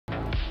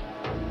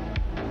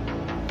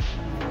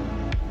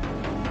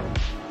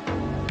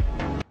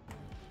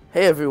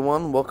Hey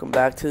everyone, welcome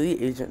back to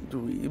the Agent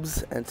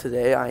Dweebs, and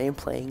today I am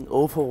playing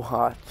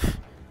Overwatch.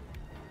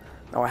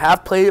 Now I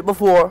have played it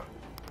before.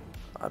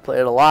 I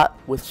played it a lot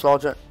with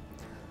Sergeant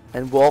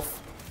and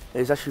Wolf.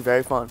 It is actually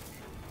very fun.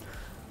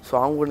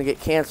 So I'm going to get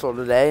canceled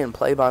today and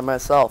play by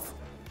myself.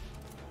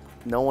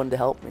 No one to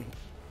help me.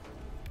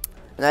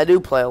 And I do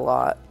play a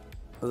lot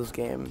of this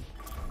game.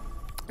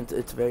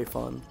 It's very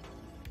fun.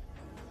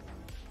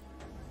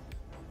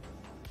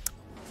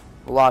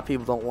 A lot of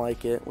people don't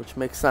like it, which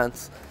makes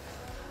sense.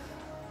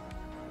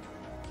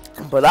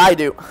 But I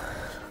do,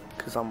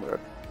 because I'm weird.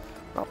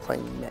 Not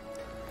playing net.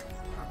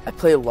 I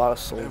play a lot of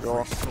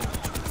Soldier.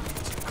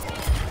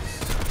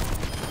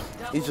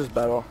 He's just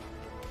better, I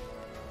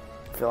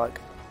feel like.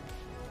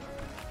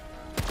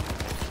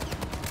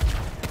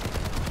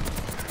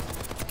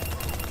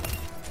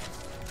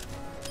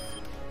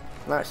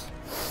 Nice.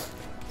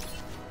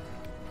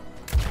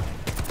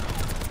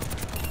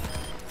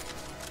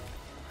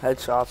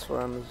 Headshots for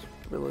him is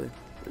really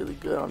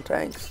good on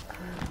tanks.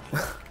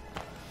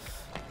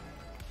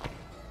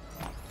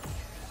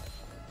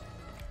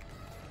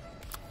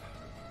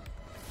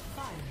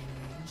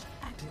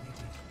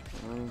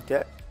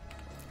 Okay.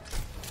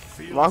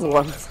 Long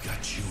one. I've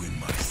got you in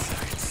my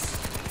sights.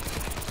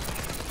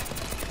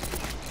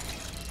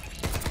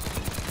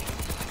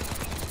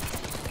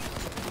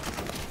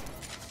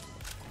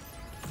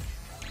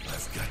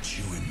 I've got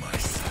you in my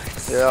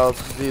sights. Yeah,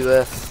 let's do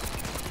this.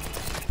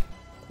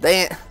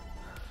 Dang it.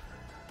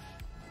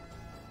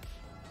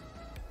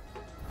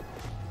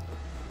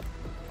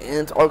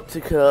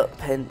 Antarctica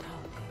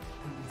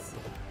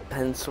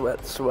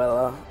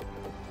Suela.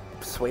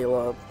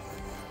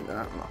 I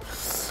don't know.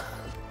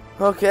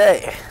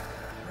 Okay.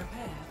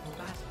 Prepare for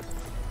battle.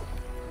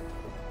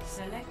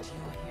 Select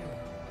your hero.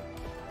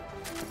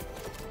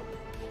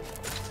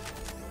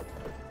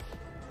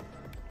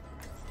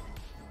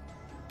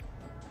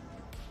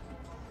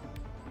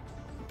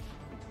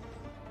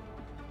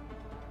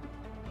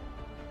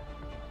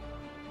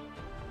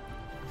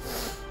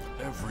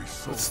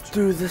 Let's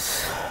do this.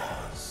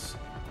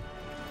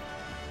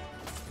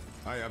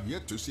 I have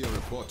yet to see a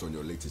report on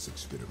your latest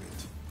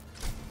experiment.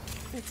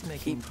 It's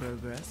making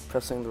progress.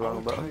 Pressing the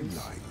wrong button.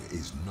 Timeline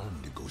is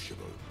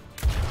non-negotiable.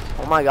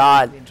 Oh my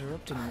god.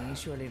 Interrupting me,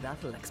 surely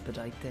that'll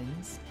expedite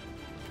things.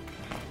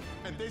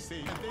 And they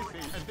see, and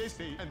they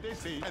see, and they see, and they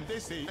see, and they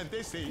see, and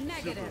they see.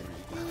 Negative.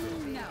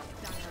 No.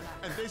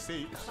 And they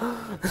see.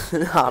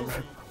 Nah,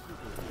 bro.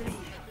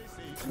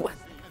 What?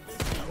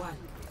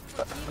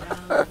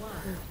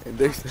 And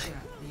this it's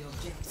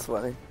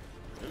funny.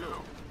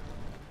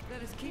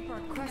 Let us keep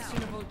our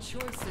questionable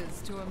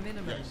choices to a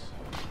minimum.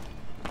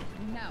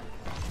 No.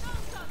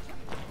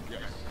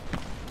 Yes.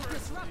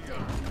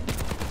 Disrupting.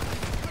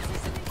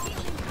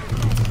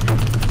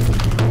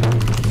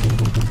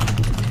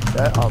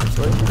 That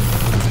obviously.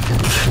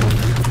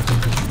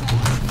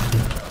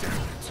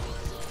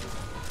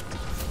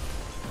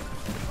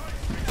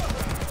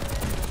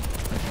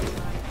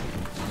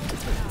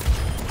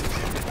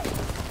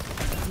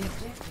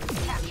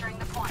 Capturing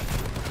the point.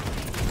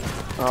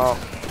 Oh.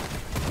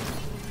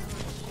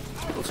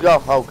 Let's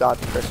go. Oh god,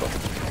 crystal.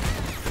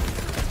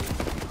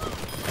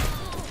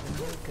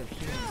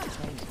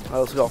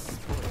 Alright, let's go. Now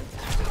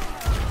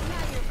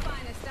your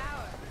finest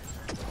hour.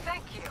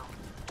 Thank you.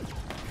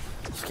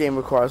 This game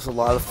requires a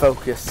lot of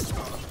focus.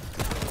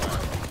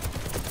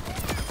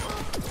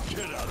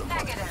 Get out of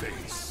my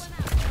face.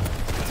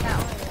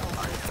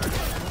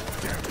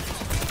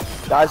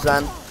 Guys,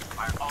 then.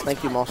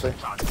 Thank you, mostly.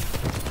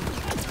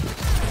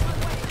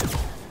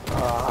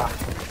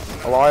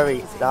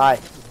 Alari, die.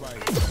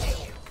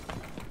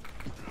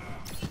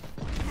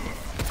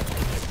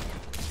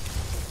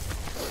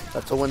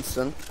 That's a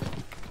Winston.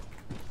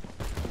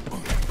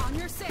 On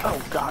your six.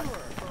 Oh god.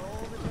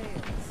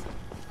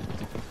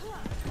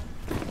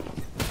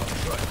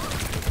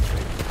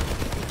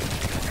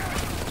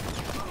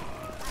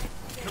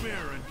 Come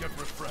here and get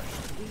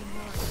refreshed.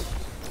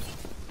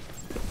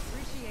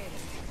 Appreciate it.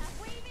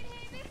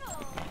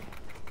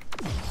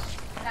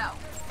 No.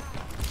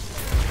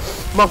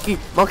 Monkey,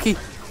 monkey.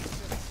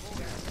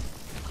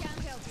 Can't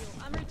help you.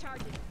 I'm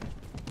recharging.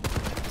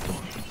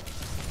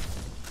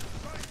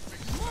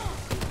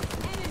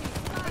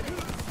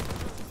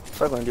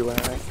 What's I gonna do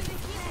anyway?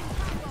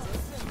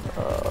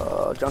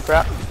 Jump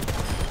trap.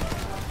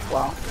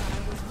 Wow.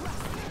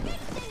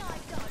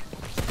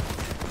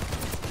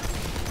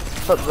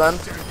 What's up, Zen?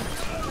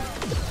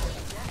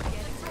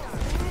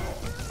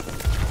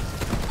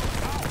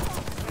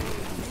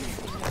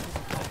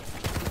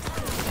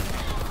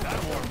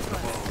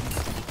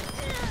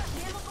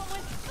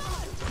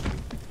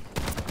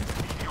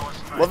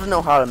 Love to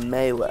know how to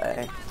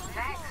melee.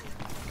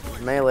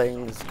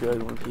 Meleeing is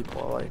good when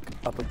people are like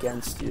up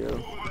against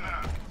you.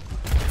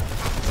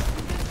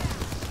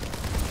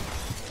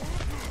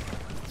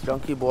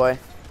 Junkie boy.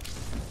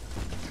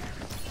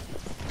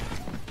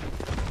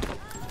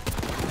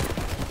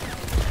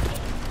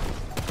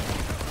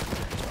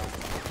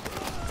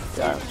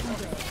 Yeah.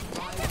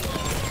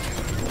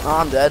 Oh,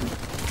 I'm dead.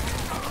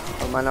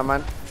 Never mind, never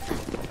mind.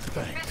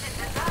 Thanks.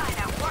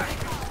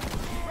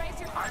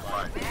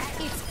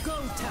 It's go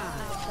time.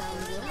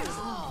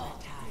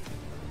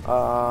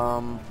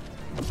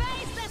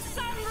 Face the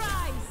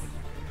sunrise.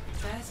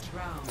 First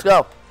round. Let's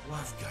go.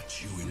 I've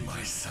got you in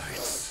my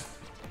sights.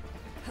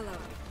 Hello.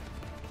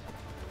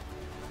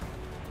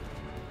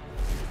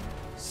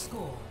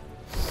 Score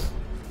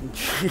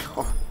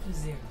Geo.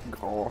 0.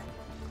 Go.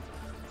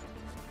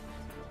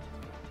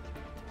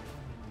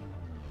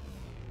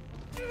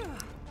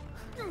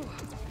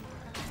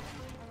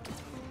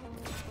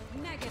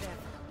 Negative.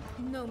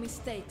 No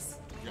mistakes.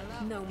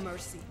 No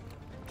mercy.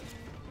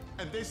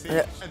 And they see,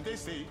 Yeah. and they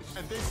see,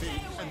 and they see,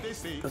 and they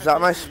see. Is that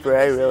my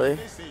spray, really?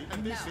 They see,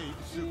 and they see.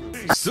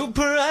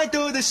 Super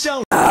Idol 的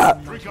笑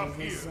容 Freak up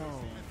here.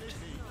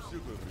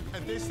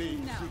 And they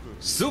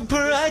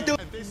see.，Super Idol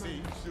And they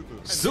see.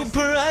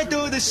 Super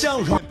Idol 的笑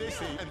容。 And they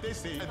see. And they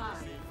see. 5,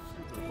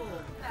 4,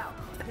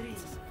 3,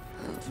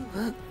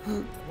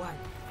 2, 1.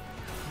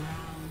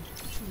 Round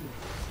 2.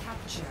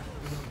 Capture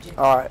the objective.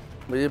 Alright,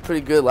 we did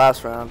pretty good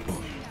last round.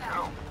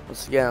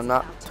 Once again, I'm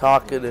not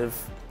talkative.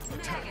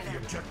 Attack the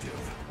objective.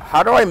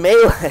 How do I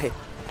melee?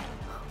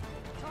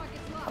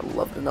 I'd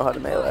love to know how to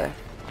melee.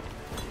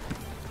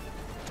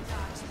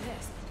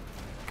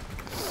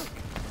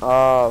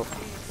 Oh.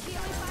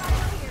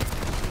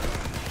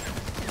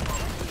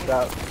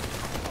 God.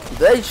 Did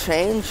they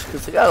change?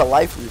 Because they got a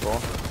life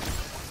evil.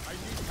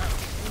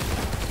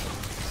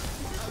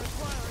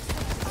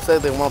 Say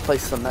they want to play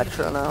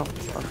Symmetra now?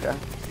 Okay.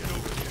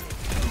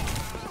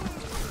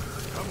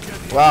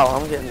 Wow,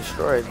 I'm getting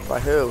destroyed. By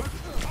who?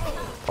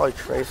 Probably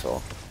Tracer.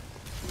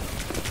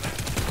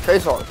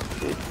 Tracer,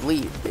 dude,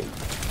 lead, big.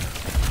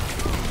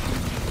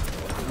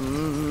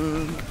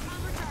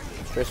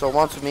 Tracer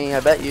wants me,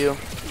 I bet you.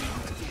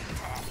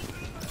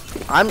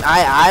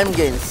 I'm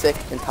getting sick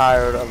and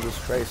tired of this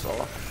Tracer.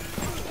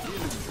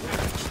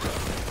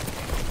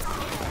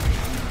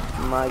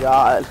 Oh my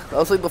god. That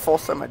was like the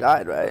first time I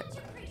died, right?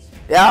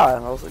 Yeah, I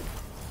was like...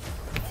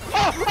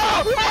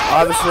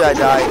 Obviously I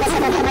died.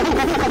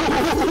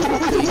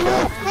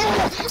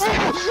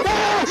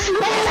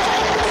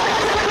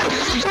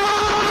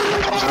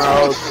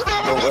 No,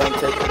 don't let him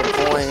take the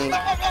point.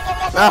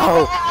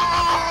 No!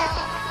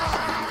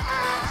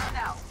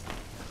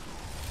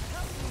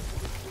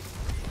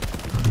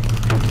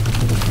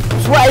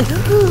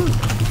 Sweating!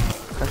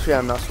 Actually,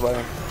 I'm not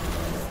sweating.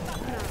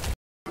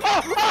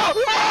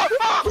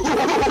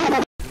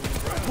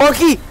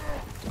 Monkey!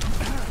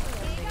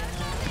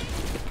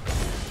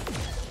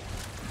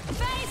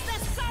 Face the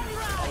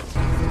sunrise.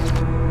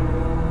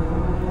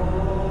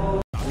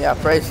 Yeah,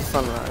 praise the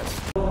sunrise.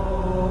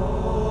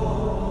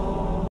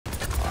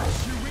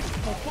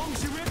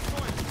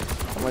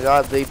 Oh my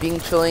god, they being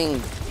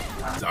chilling.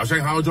 早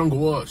上好，中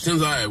国！现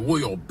在我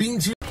有冰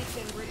淇。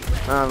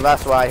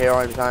 That's what I hear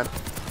all the time.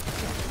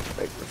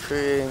 Break the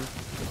tree.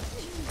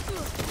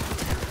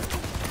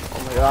 Oh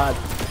my god.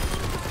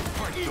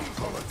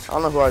 I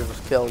don't know who I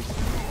just killed.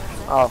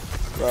 Oh,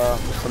 the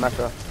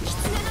Symmetra.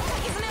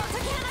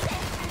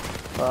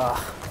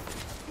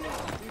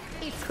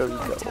 Cody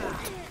Gold.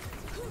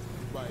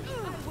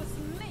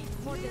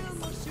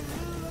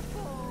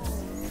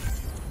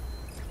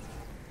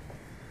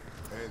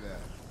 Hey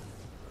there.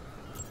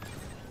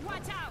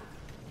 Watch out.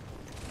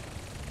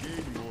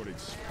 Gain more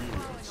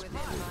experience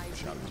before the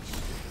challenge.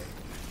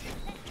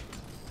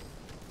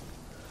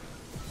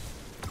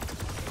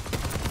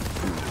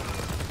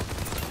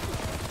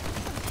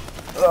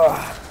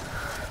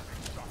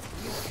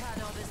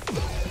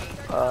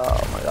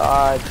 Oh my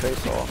god,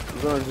 Tracer.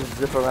 He's gonna just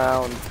zip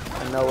around.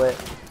 I know it.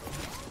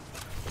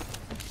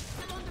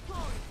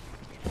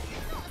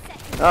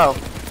 Oh.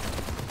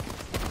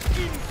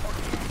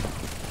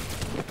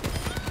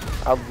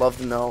 I'd love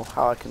to know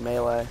how I can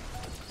melee.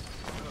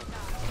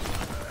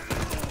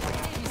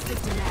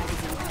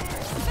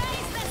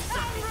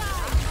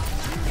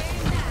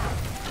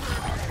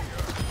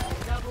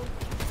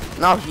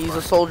 No, he's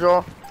a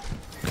soldier.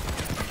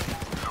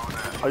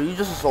 Are you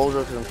just a soldier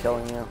because I'm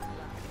killing you?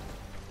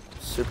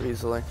 Super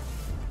easily.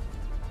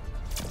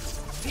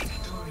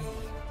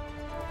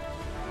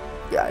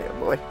 Yeah, yeah,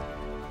 boy.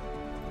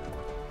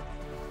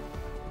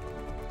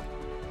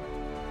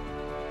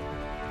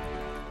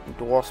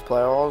 Dwarfs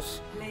players.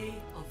 Play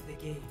of the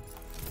game.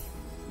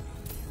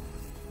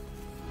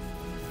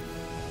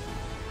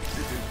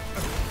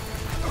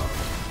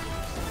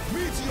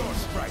 Meteor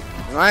strike.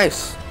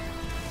 Nice.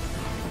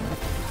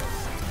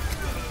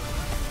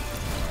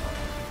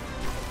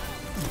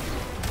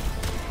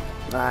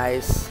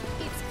 Nice.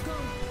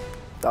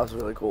 That was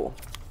really cool.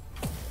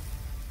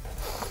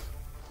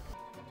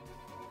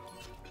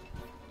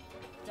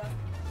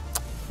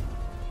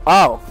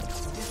 Oh.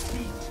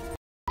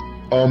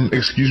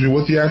 Excuse me,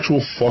 what the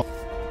actual fuck?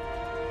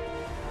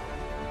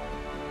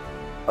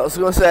 I was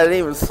gonna say I didn't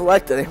even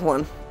select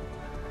anyone.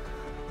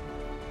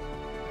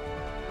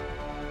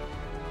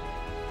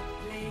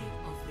 Play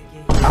of the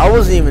game. I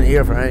wasn't even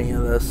here for any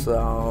of this,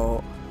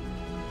 so...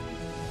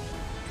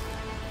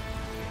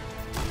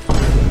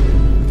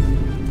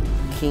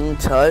 King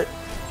Tut?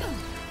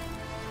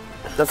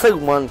 That's like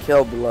one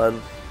kill, blood.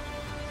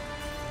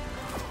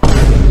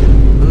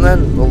 And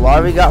then the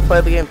larvae got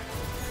played the game.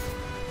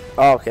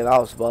 Oh, okay, that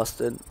was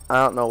busted.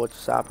 I don't know what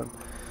just happened.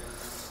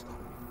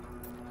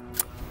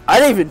 I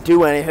didn't even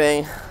do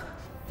anything.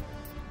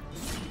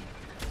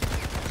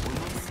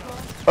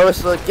 Oh,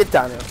 it's like, get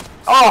down here.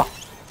 Oh!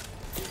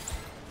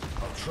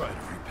 I'll try to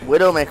repay.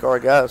 Widowmaker, I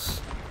guess.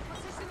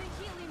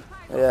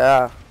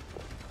 Yeah.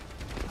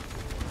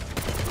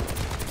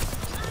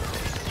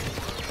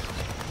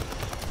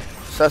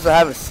 Says I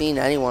haven't seen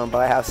anyone, but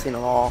I have seen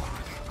them all.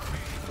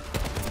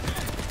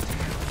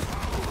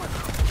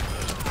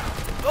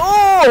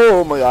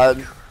 Oh my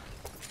god.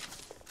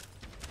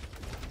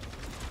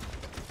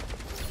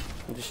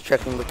 I'm just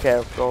checking the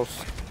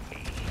characters.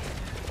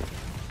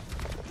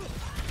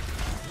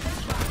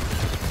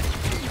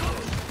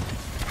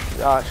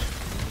 Gosh.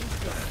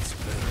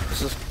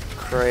 This is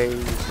crazy.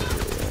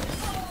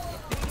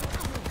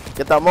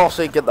 Get that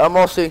Mossy, get that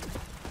Mossy.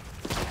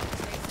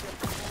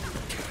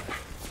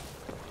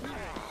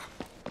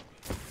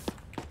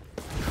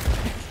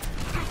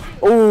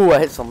 Oh, I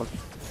hit someone.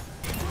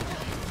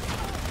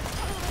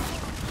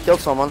 Killed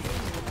someone.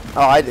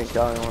 Oh, I didn't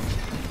kill anyone.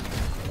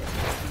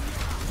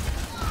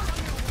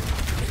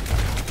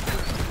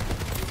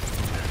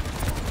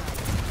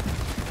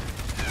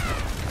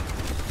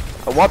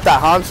 I want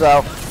that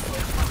Hanzo.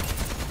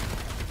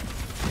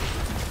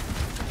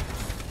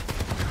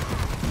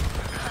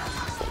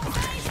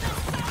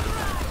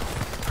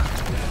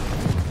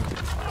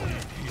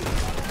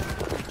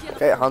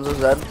 Okay, Hanzo's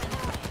dead.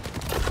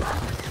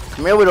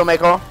 Come here,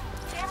 Widowmaker.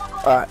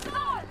 Alright.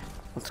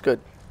 That's good.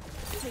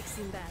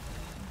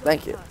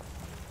 Thank you.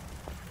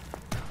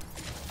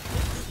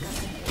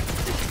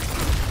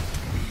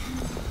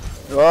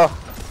 Oh.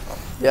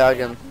 Yeah,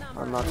 again,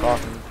 I'm not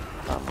talking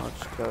that much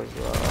because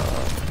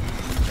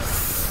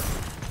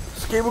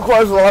this game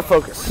requires a lot of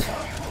focus.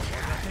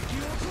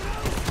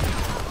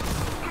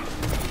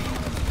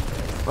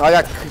 I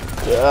got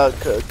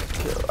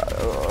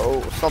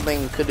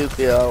something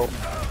Kadukio.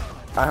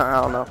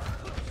 I don't know.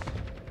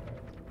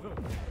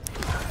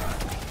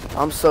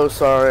 I'm so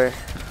sorry.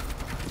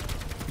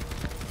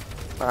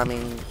 I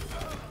mean,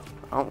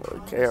 I don't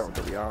really care,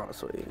 to be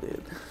honest with you,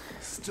 dude.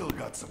 Still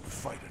got some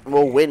fighting.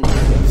 We'll win, so.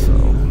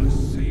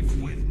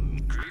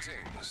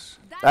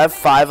 I have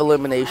 5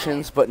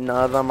 eliminations, but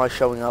none of them are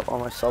showing up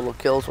on my solo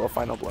kills or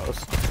final blows.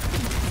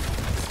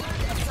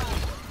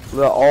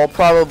 They're all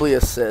probably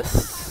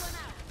assists.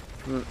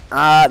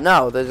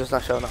 No, they're just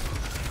not showing up.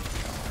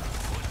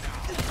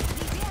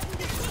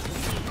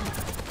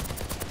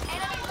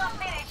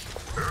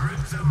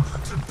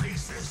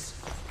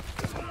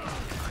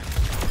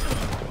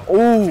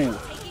 Ooh.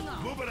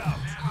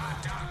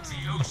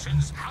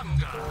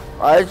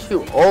 Why did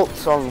you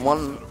ults on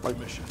like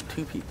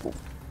 2 people?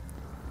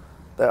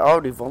 They're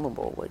already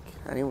vulnerable. Like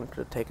anyone could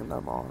have taken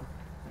them on.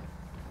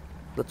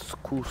 That's a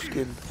cool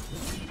skin.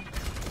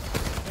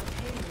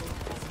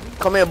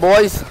 Come here,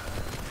 boys.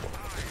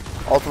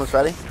 Ultimate's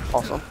ready.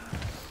 Awesome.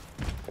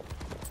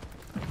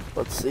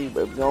 Let's see.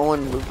 We're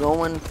going. We're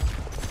going.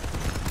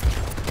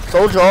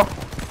 Soldier.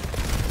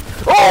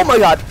 Oh my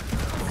god.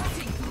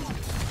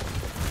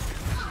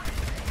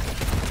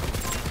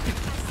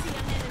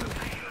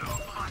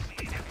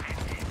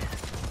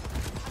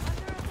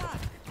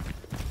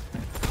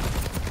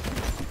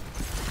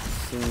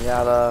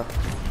 Yada.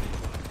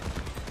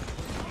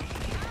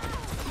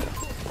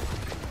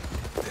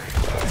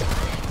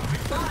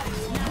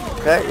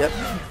 Okay, yep.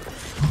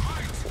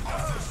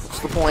 What's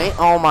the point?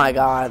 Oh my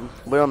god.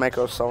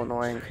 Widowmaker is so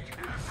annoying.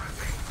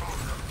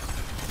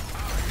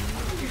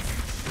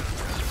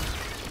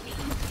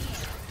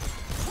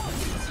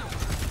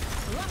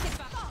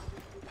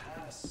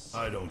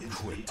 I don't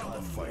quit till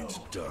the fight's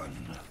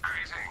done.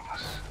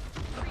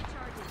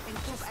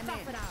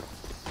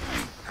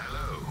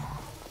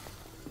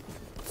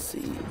 Let's see.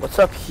 What's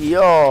up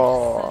here?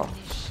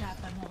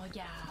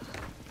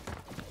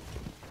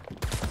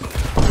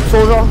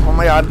 Soldier, oh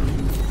my god.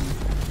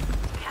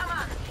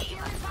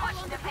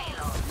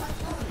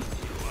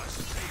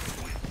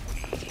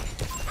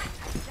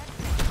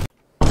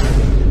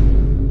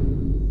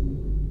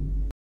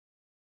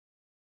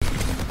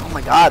 Oh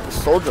my god, the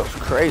soldier's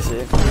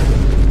crazy.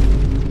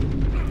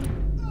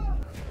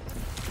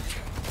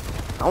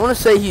 I want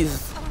to say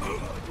he's...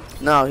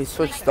 No, he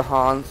switched to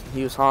Hans.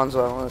 He was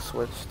Hanzo. I want to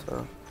switch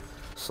to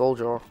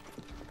Soldier.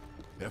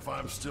 If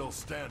I'm still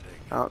standing,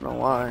 I don't know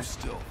why. I'm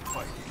still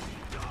fighting.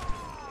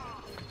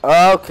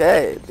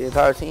 Okay, the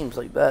entire team's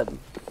like dead.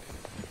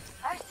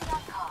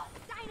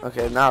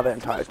 Okay, now the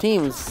entire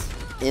team's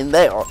in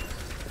there.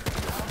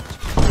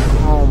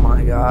 Oh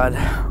my god.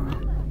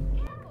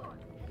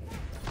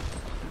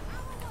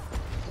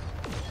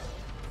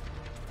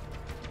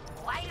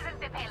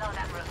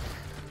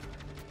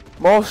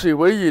 Mossy,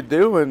 what are you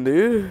doing,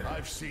 dude?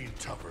 I've seen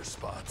tougher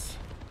spots.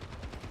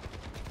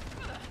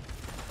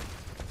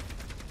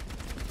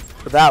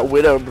 That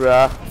Widow,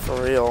 bruh,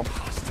 for real.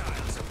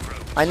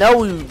 I know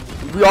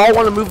we all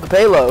want to move the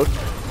payload.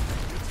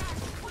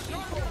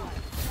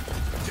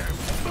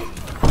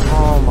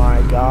 Oh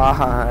my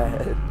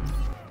god.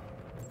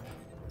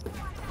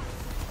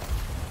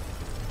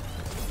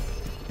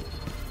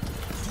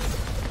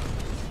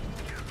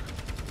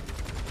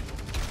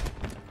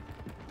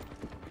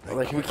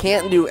 Like, we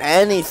can't do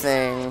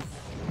anything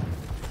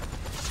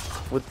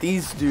with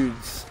these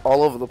dudes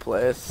all over the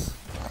place.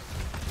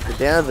 The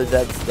Dan of the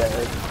Dead's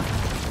dead.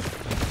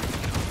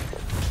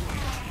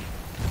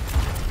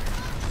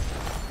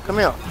 Come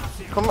here.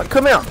 Come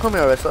here,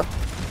 Arissa.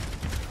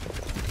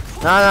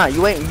 Nah,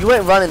 you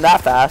ain't running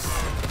that fast.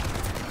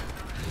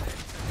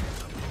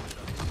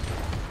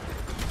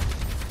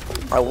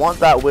 I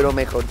want that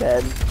Widowmaker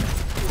dead.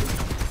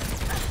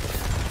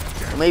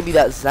 Or maybe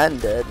that Zen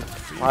did.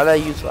 Why did I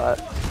use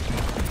that?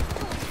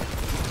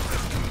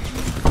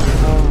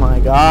 Oh my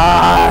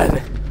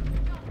god.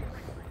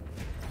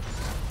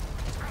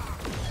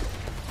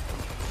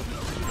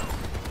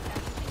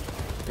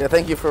 Yeah,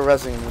 thank you for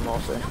resing me,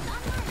 mostly.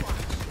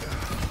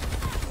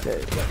 Okay,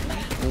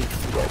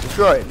 needs to get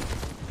destroyed.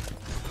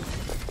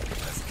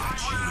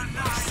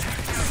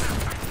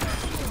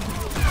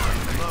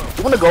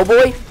 You wanna go,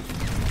 boy?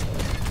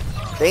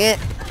 Dang it.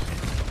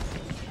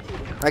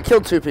 I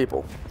killed 2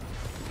 people.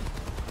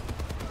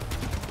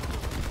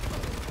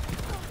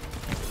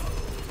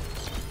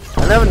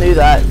 I never knew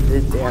that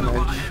did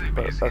damage,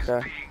 but it's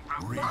okay.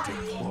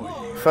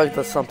 I feel like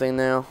that's something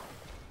new.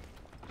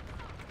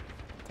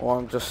 Or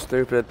I'm just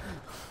stupid.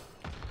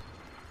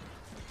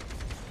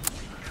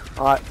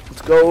 Alright,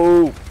 let's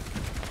go.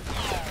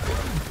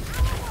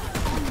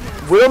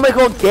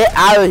 Widowmaker, get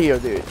out of here,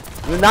 dude.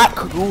 You're not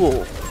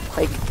cool.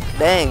 Like,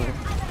 dang.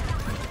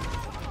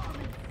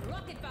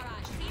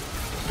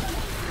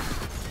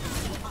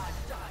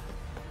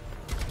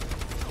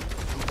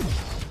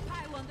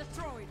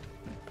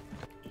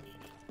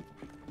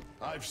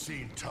 I've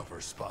seen tougher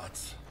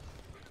spots.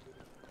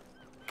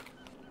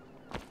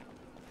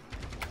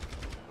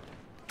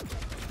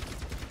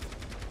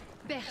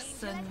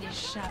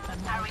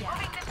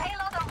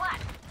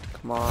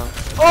 Come on.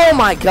 Oh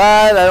my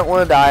god, I don't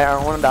want to die. I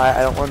don't want to die.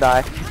 I don't want to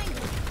die.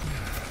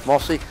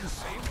 Mostly.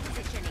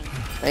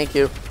 Thank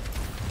you.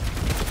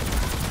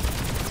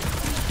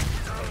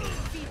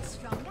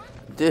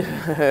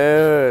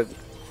 Dude.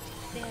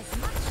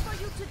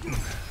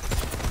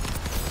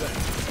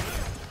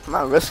 I'm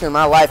not risking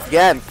my life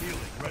again.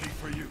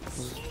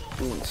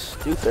 Being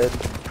stupid.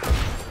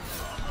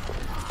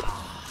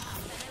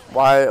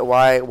 Why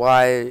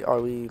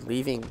are we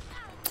leaving?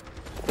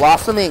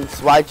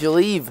 Blossomings, why'd you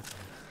leave?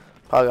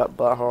 Probably got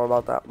butthole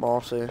about that.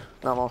 Mostly.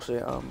 Not mostly,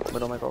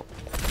 Widowmaker.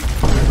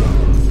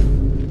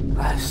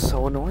 That is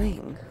so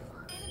annoying.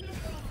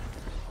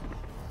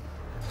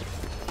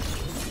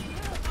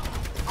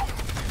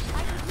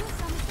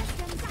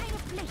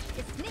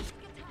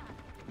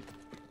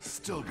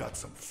 Still got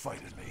some fight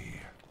in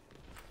me.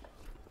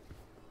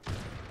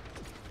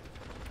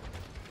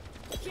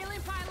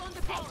 Killing pile on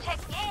the floor. Check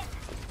in.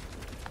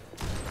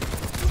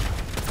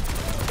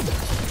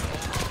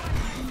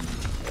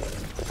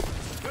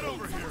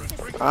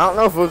 I don't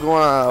know if we're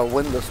gonna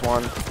win this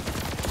one.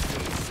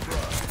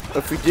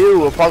 If we do,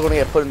 we're probably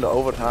gonna get put into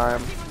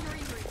overtime.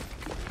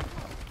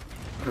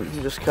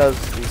 Just cause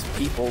these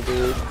people,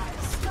 dude.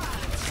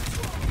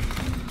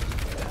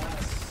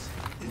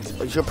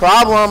 What's your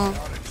problem?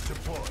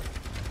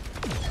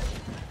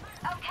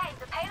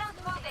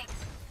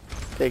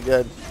 Okay,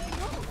 good.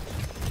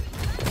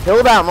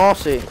 Kill that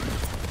Mossy.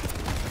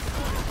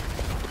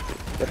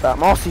 Get that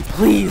Mossy,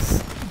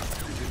 please.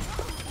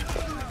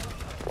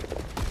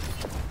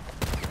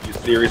 You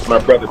serious, my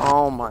brother?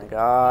 Oh my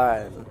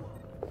god.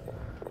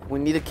 We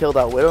need to kill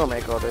that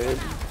Widowmaker, dude.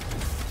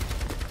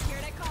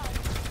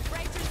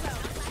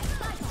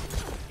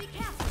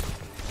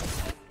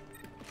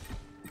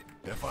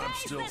 If I'm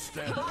still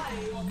standing,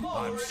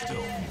 I'm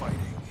still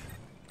fighting.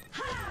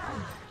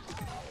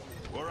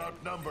 We're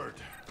outnumbered.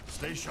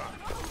 Stay sharp.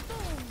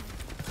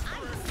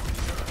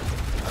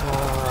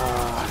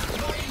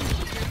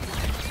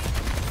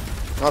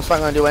 No, it's not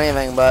gonna do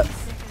anything, but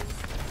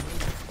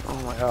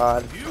oh my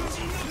god.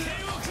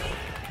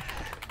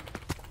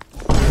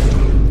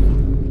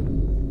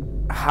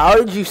 How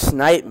did you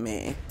snipe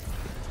me?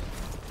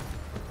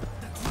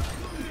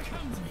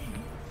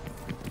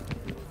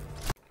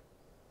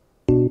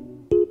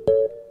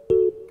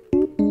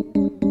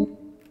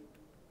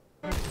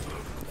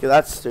 Okay,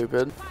 that's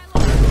stupid.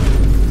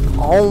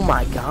 Oh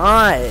my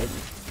god.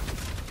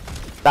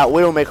 That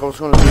Widowmaker was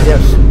gonna be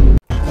this.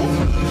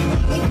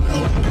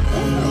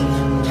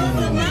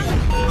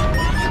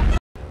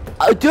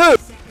 Dude! I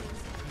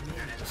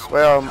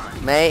swear,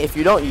 May, if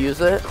you don't use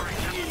it,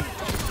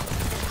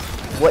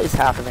 what is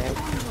happening?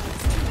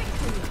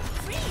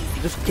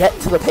 Just get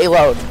to the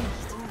payload.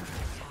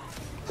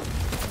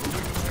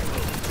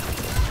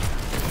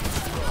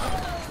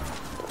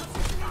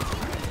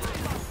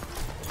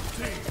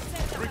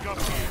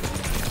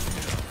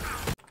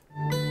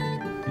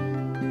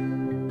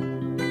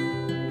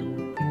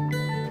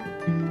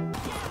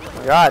 Oh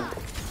my god.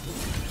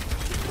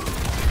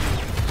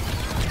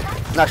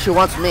 Now she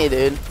wants me,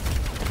 dude.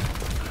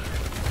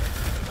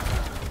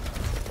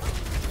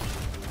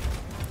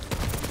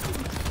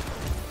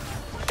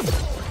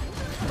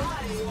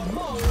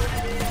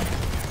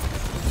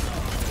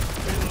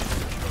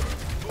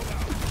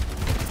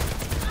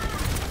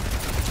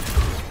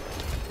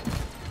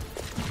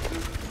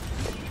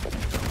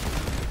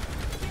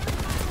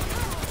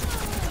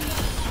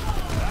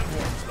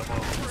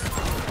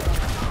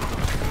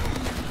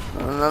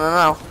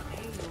 no.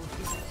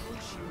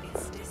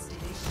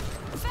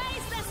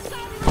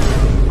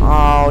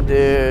 Oh,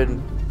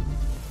 dude.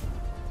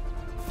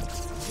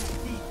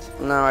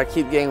 No, I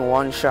keep getting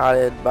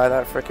one-shotted by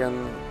that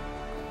frickin'...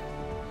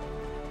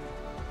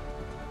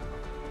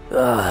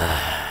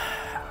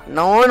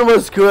 No one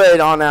was good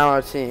on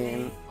our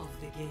team.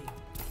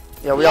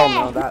 Yeah, we all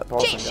know that.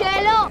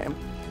 Game.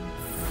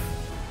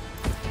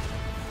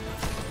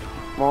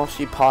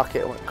 Moshi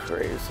Pocket went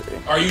crazy.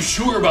 Are you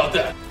sure about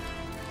that?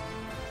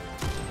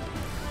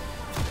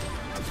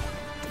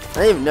 I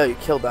didn't even know you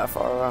killed that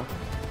far.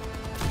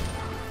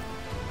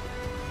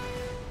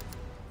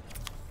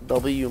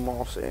 W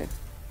Mossy.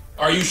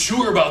 Are you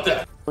sure about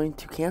that? Going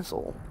to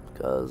cancel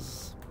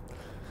because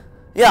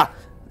yeah,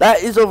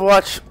 that is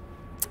Overwatch.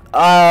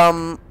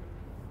 I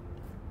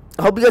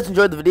hope you guys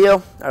enjoyed the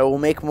video. I will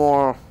make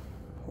more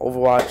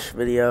Overwatch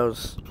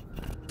videos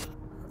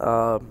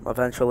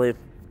eventually.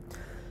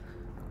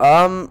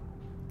 So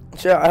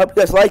yeah, I hope you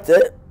guys liked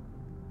it.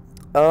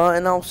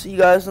 And I'll see you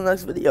guys in the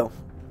next video.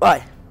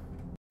 Bye.